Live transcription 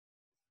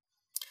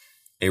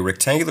A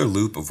rectangular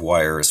loop of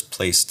wire is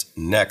placed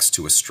next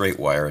to a straight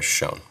wire as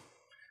shown.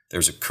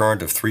 There's a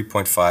current of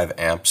 3.5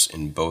 amps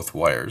in both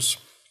wires.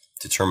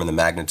 Determine the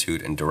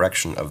magnitude and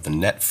direction of the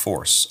net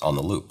force on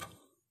the loop.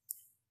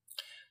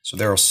 So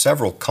there are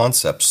several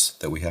concepts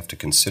that we have to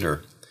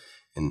consider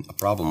in a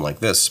problem like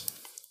this.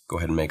 Go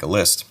ahead and make a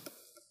list.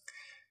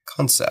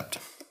 Concept.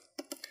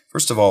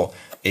 First of all,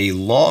 a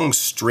long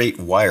straight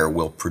wire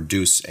will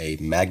produce a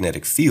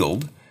magnetic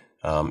field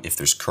if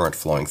there's current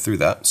flowing through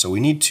that. So we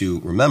need to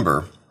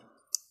remember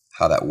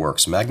how that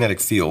works.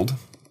 Magnetic field,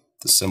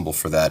 the symbol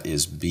for that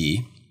is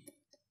B,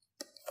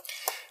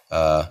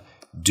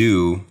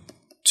 due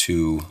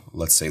to,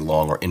 let's say,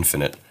 long or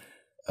infinite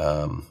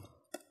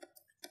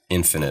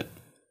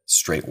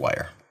straight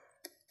wire.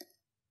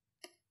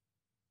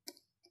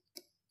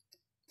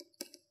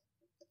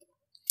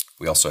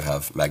 We also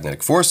have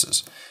magnetic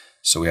forces.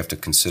 So we have to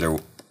consider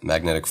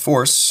magnetic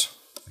force,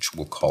 which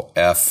we'll call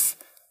F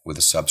with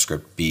a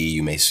subscript B,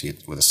 you may see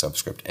it with a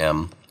subscript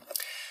M,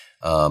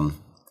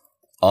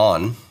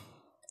 on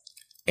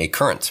a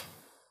current,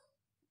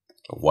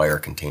 a wire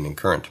containing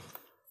current.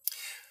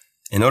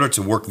 In order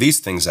to work these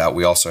things out,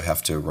 we also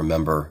have to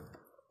remember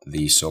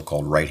the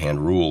so-called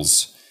right-hand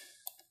rules,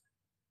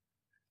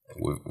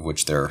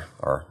 which there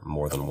are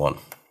more than one.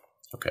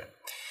 Okay,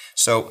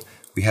 so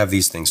we have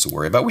these things to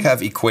worry about. We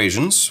have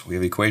equations. We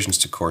have equations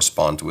to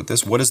correspond with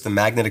this. What is the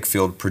magnetic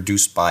field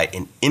produced by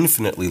an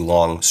infinitely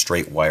long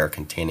straight wire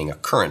containing a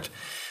current?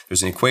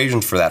 There's an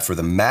equation for that, for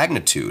the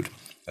magnitude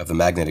of the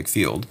magnetic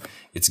field.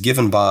 It's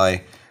given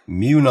by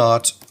mu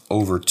naught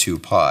over 2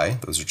 pi.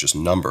 Those are just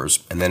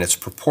numbers. And then it's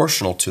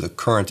proportional to the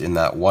current in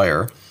that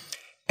wire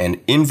and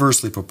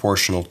inversely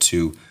proportional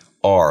to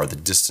r, the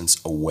distance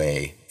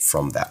away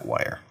from that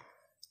wire.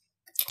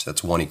 So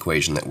that's one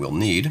equation that we'll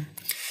need.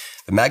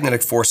 The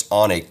magnetic force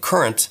on a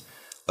current,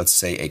 let's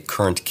say a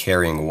current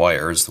carrying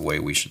wire is the way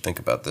we should think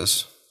about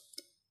this.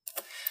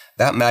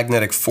 That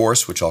magnetic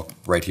force, which I'll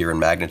write here in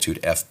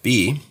magnitude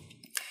FB,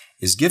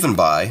 is given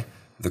by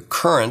the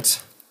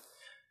current,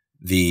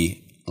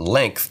 the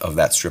length of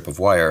that strip of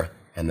wire,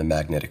 and the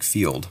magnetic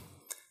field.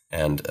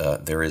 And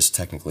there is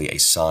technically a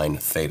sine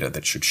theta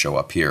that should show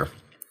up here.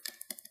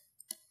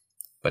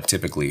 But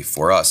typically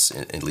for us,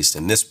 at least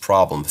in this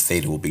problem,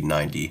 theta will be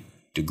 90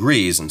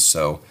 degrees, and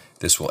so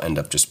this will end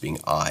up just being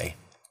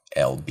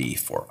ILB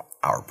for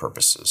our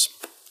purposes.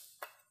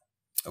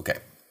 Okay,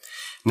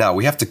 now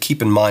we have to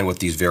keep in mind what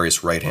these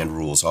various right-hand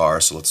rules are,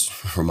 so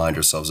let's remind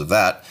ourselves of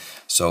that.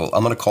 So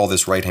I'm going to call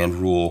this right-hand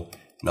rule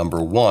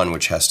number 1,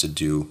 which has to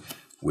do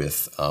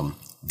with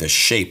the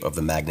shape of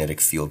the magnetic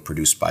field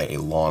produced by a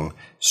long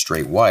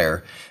straight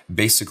wire.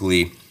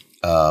 Basically,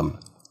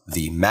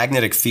 the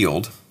magnetic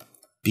field,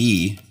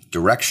 B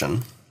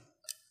direction,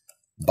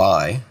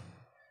 by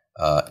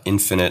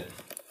infinite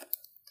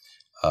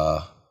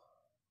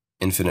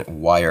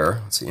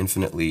wire, it's an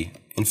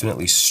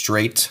infinitely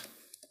straight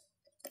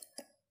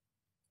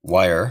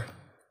wire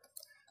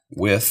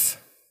with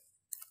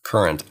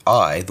current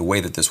I. The way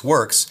that this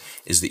works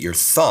is that your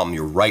thumb,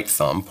 your right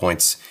thumb,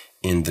 points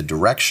in the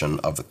direction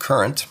of the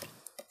current,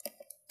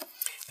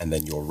 and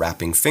then your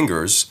wrapping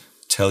fingers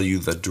tell you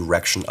the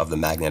direction of the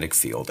magnetic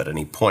field at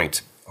any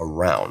point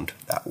around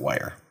that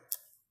wire.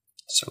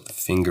 So the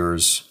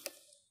fingers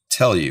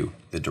tell you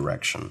the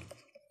direction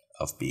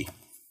of B.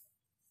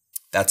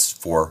 That's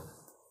for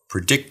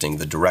predicting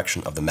the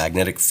direction of the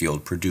magnetic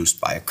field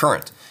produced by a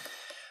current.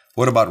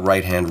 What about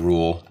right-hand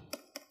rule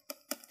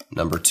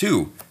number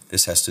 2?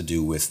 This has to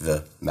do with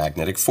the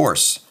magnetic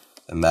force.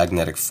 The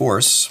magnetic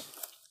force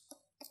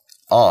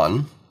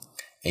on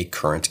a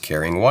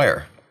current-carrying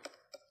wire.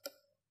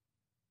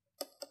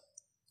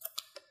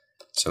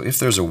 So if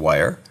there's a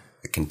wire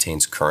that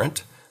contains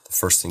current, the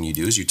first thing you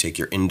do is you take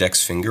your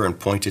index finger and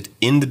point it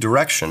in the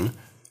direction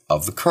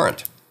of the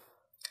current.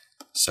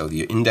 So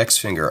the index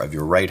finger of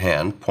your right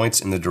hand points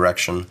in the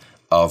direction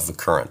of the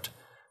current.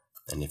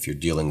 And if you're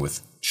dealing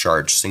with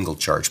single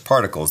charge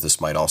particles,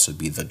 this might also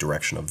be the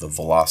direction of the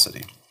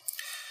velocity.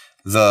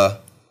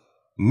 The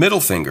middle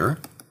finger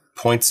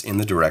points in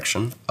the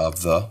direction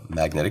of the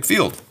magnetic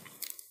field.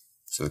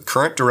 So the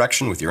current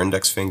direction with your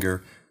index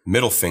finger,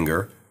 middle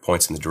finger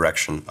points in the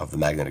direction of the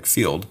magnetic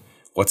field.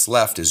 What's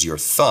left is your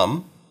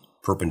thumb,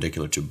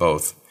 perpendicular to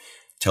both,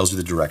 tells you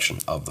the direction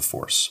of the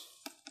force.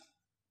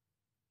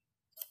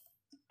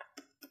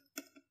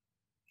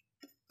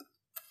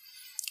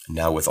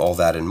 Now with all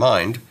that in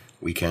mind,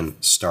 we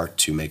can start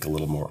to make a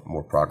little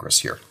more progress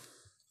here.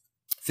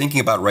 Thinking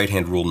about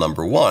right-hand rule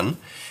number 1,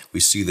 we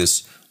see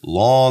this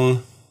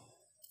long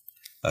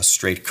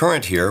straight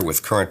current here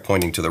with current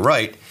pointing to the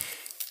right.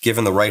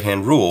 Given the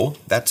right-hand rule,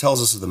 that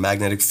tells us that the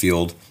magnetic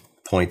field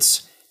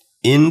points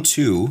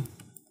into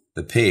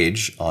the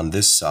page on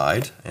this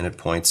side and it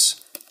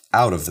points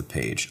out of the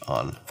page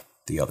on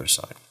the other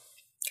side.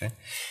 Okay?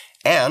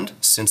 And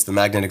since the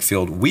magnetic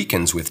field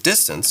weakens with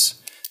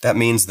distance, that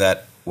means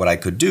that what I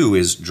could do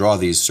is draw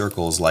these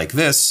circles like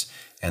this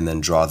and then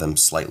draw them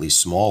slightly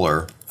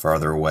smaller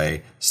farther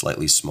away,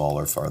 slightly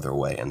smaller farther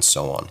away, and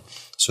so on.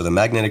 So the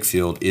magnetic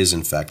field is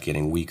in fact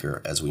getting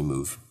weaker as we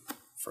move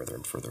further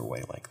and further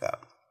away like that.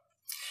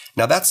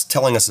 Now that's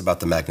telling us about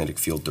the magnetic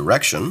field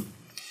direction.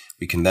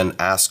 We can then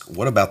ask,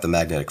 what about the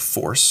magnetic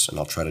force? And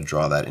I'll try to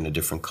draw that in a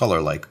different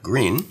color like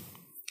green.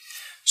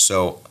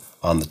 So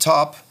on the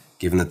top,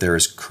 given that there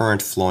is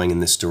current flowing in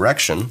this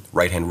direction,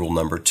 right-hand rule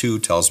number 2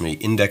 tells me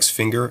index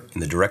finger in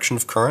the direction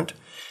of current,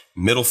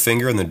 middle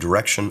finger in the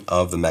direction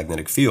of the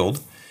magnetic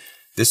field.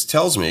 This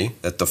tells me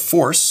that the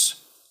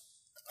force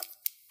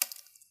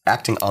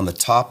acting on the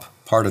top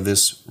part of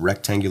this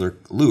rectangular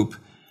loop,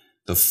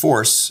 the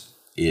force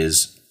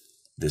is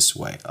this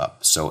way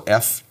up. So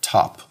F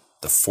top,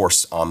 the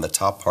force on the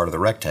top part of the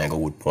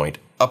rectangle, would point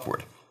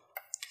upward.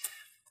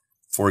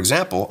 For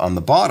example, on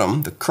the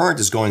bottom, the current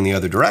is going the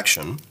other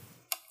direction.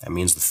 That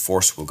means the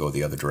force will go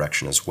the other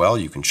direction as well.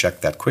 You can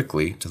check that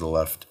quickly to the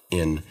left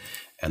in,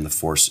 and the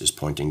force is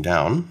pointing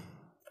down.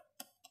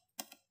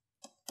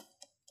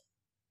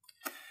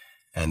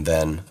 And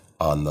then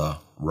on the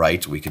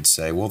right, we could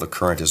say, well, the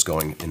current is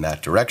going in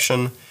that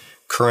direction.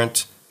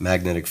 Current,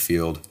 magnetic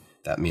field,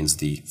 that means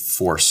the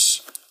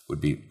force would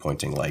be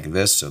pointing like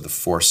this. So the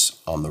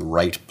force on the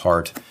right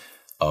part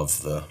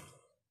of the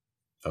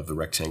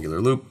rectangular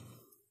loop,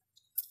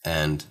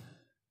 and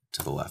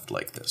to the left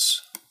like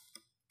this.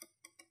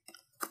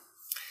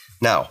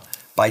 Now,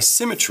 by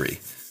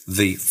symmetry,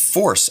 the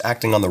force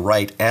acting on the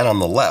right and on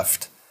the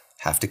left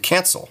have to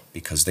cancel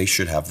because they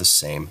should have the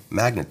same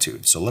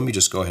magnitude. So let me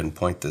just go ahead and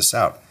point this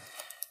out.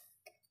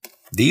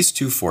 These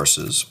two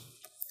forces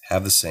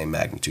have the same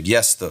magnitude.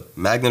 Yes, the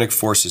magnetic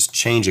force is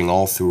changing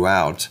all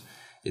throughout.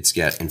 It's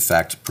in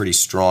fact pretty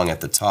strong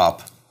at the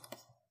top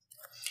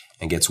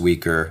and gets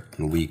weaker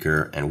and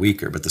weaker and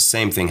weaker, but the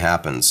same thing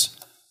happens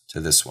to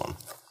this one.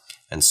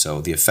 And so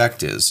the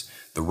effect is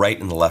the right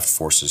and the left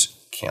forces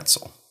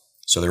cancel.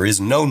 So there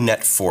is no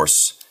net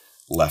force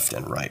left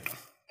and right.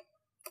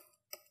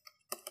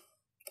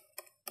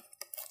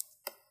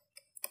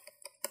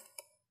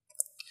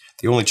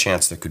 The only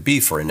chance there could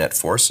be for a net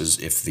force is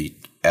if the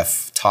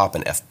F top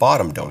and F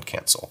bottom don't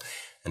cancel.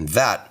 And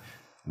that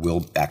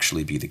will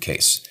actually be the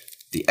case.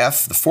 The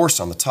force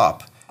on the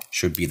top,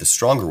 should be the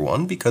stronger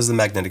one because the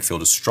magnetic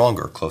field is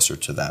stronger closer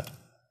to that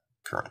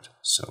current.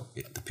 So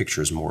the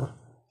picture is more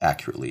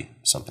accurately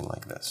something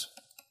like this.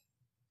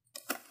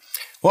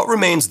 What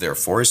remains,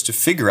 therefore, is to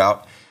figure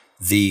out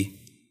the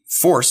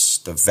force,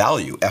 the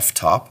value F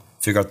top,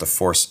 figure out the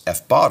force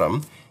F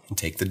bottom, and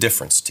take the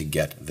difference to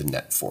get the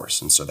net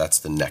force. And so that's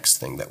the next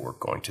thing that we're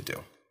going to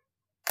do.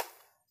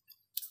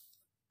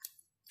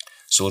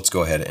 So let's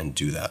go ahead and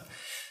do that.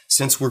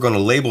 Since we're going to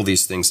label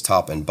these things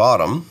top and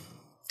bottom,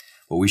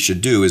 what we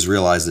should do is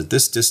realize that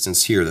this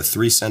distance here, the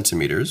 3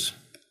 centimeters,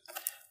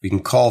 we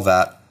can call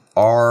that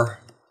R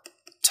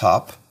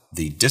top,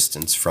 the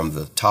distance from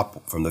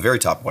the very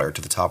top wire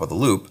to the top of the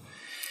loop.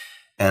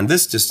 And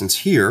this distance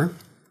here,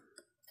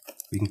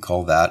 we can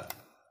call that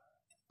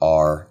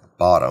R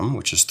bottom,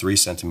 which is 3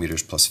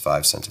 centimeters plus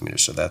 5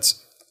 centimeters. So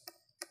that's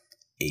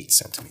 8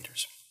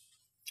 centimeters.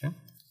 Okay.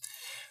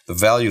 The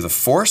value of the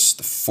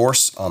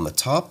force on the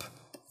top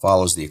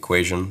follows the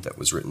equation that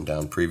was written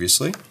down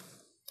previously,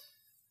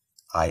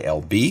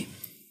 ILB.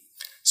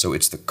 So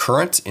it's the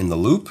current in the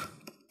loop,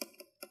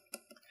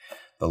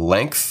 the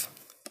length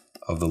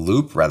of the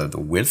loop, rather the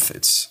width,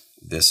 it's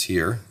this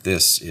here,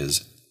 this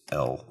is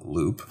L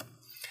loop,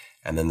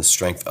 and then the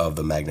strength of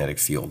the magnetic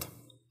field,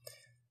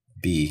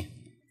 B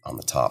on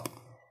the top.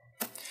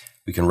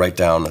 We can write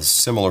down a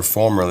similar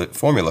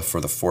formula for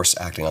the force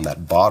acting on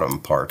that bottom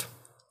part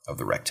of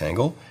the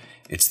rectangle.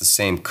 It's the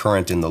same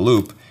current in the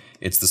loop,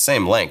 it's the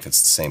same length,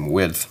 it's the same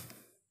width.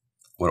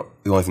 The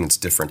only thing that's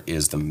different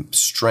is the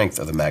strength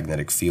of the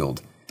magnetic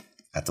field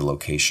at the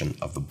location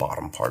of the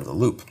bottom part of the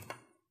loop.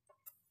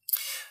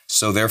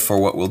 So therefore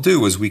what we'll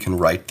do is we can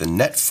write the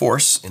net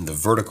force in the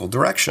vertical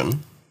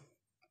direction.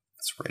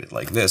 Let's write it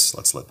like this.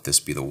 Let's let this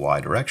be the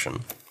y direction.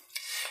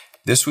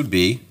 This would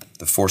be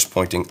the force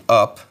pointing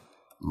up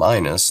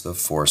minus the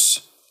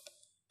force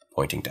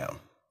pointing down.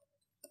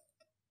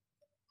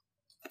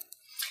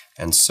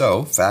 And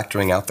so,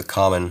 factoring out the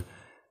common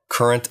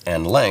current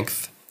and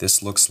length,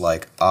 this looks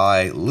like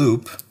I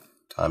loop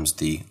times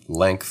the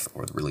length,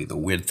 or really the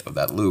width of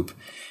that loop,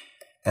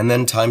 and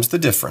then times the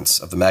difference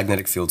of the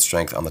magnetic field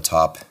strength on the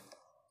top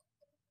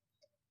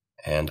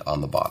and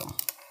on the bottom.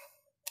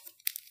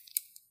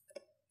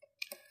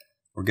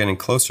 We're getting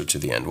closer to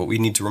the end. What we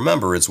need to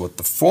remember is what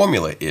the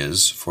formula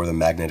is for the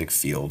magnetic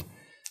field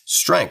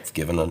strength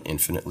given an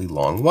infinitely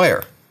long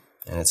wire.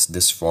 And it's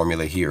this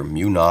formula here,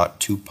 mu naught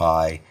 2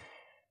 pi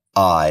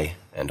I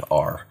and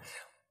R.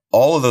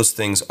 All of those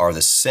things are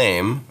the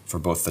same for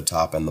both the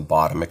top and the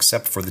bottom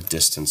except for the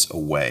distance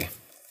away.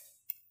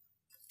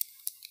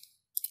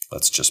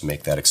 Let's just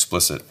make that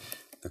explicit.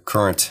 The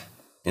current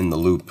in the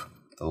loop,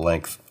 the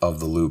length of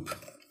the loop,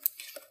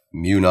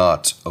 mu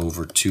naught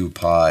over 2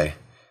 pi,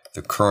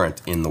 the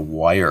current in the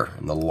wire,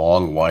 in the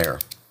long wire.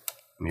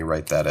 Let me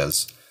write that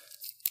as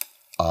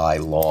I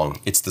long.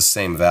 It's the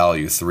same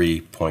value,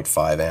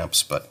 3.5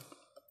 amps, but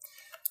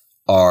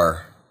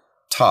R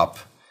top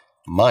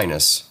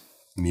minus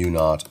mu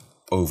naught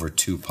over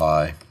 2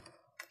 pi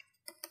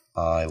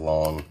I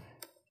long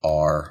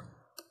R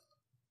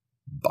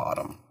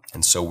bottom.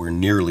 And so we're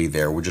nearly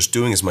there. We're just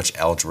doing as much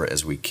algebra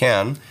as we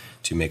can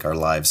to make our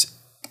lives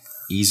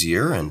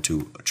easier and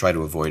to try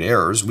to avoid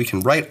errors. We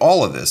can write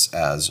all of this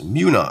as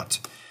mu naught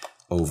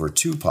over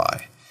 2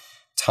 pi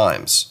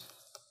times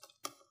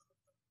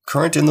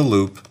current in the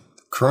loop,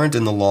 current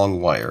in the long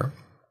wire,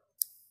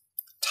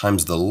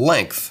 times the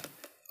length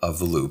of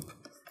the loop,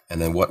 and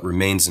then what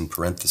remains in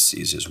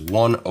parentheses is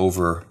 1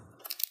 over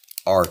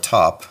R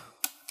top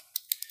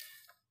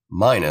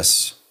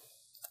minus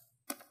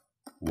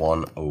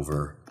 1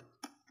 over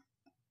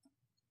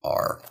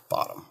R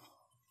bottom.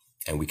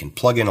 And we can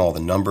plug in all the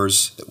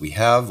numbers that we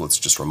have. Let's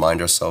just remind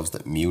ourselves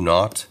that mu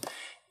naught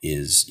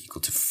is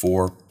equal to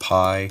 4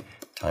 pi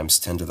times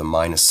 10 to the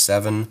minus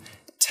 7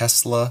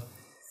 Tesla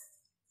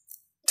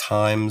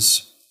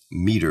times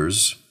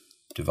meters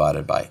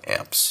divided by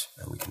amps.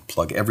 And we can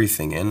plug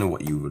everything in, and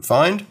what you would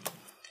find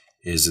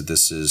is that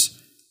this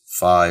is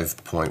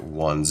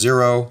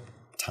 5.10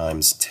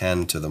 times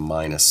 10 to the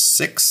minus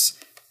 6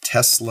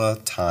 Tesla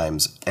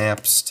times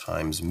amps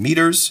times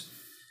meters.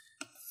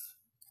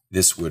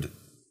 This would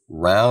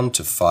round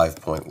to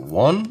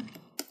 5.1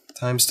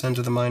 times 10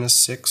 to the minus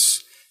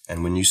 6.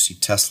 And when you see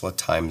Tesla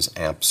times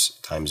amps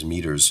times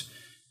meters,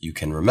 you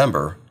can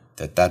remember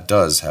that that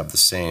does have the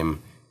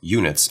same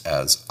units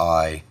as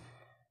I,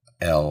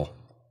 L,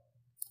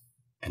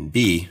 and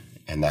B,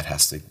 and that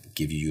has to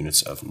give you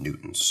units of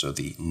newtons. So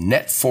the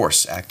net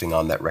force acting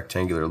on that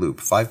rectangular loop,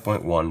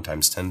 5.1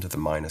 times 10 to the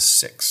minus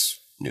 6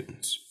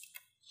 newtons.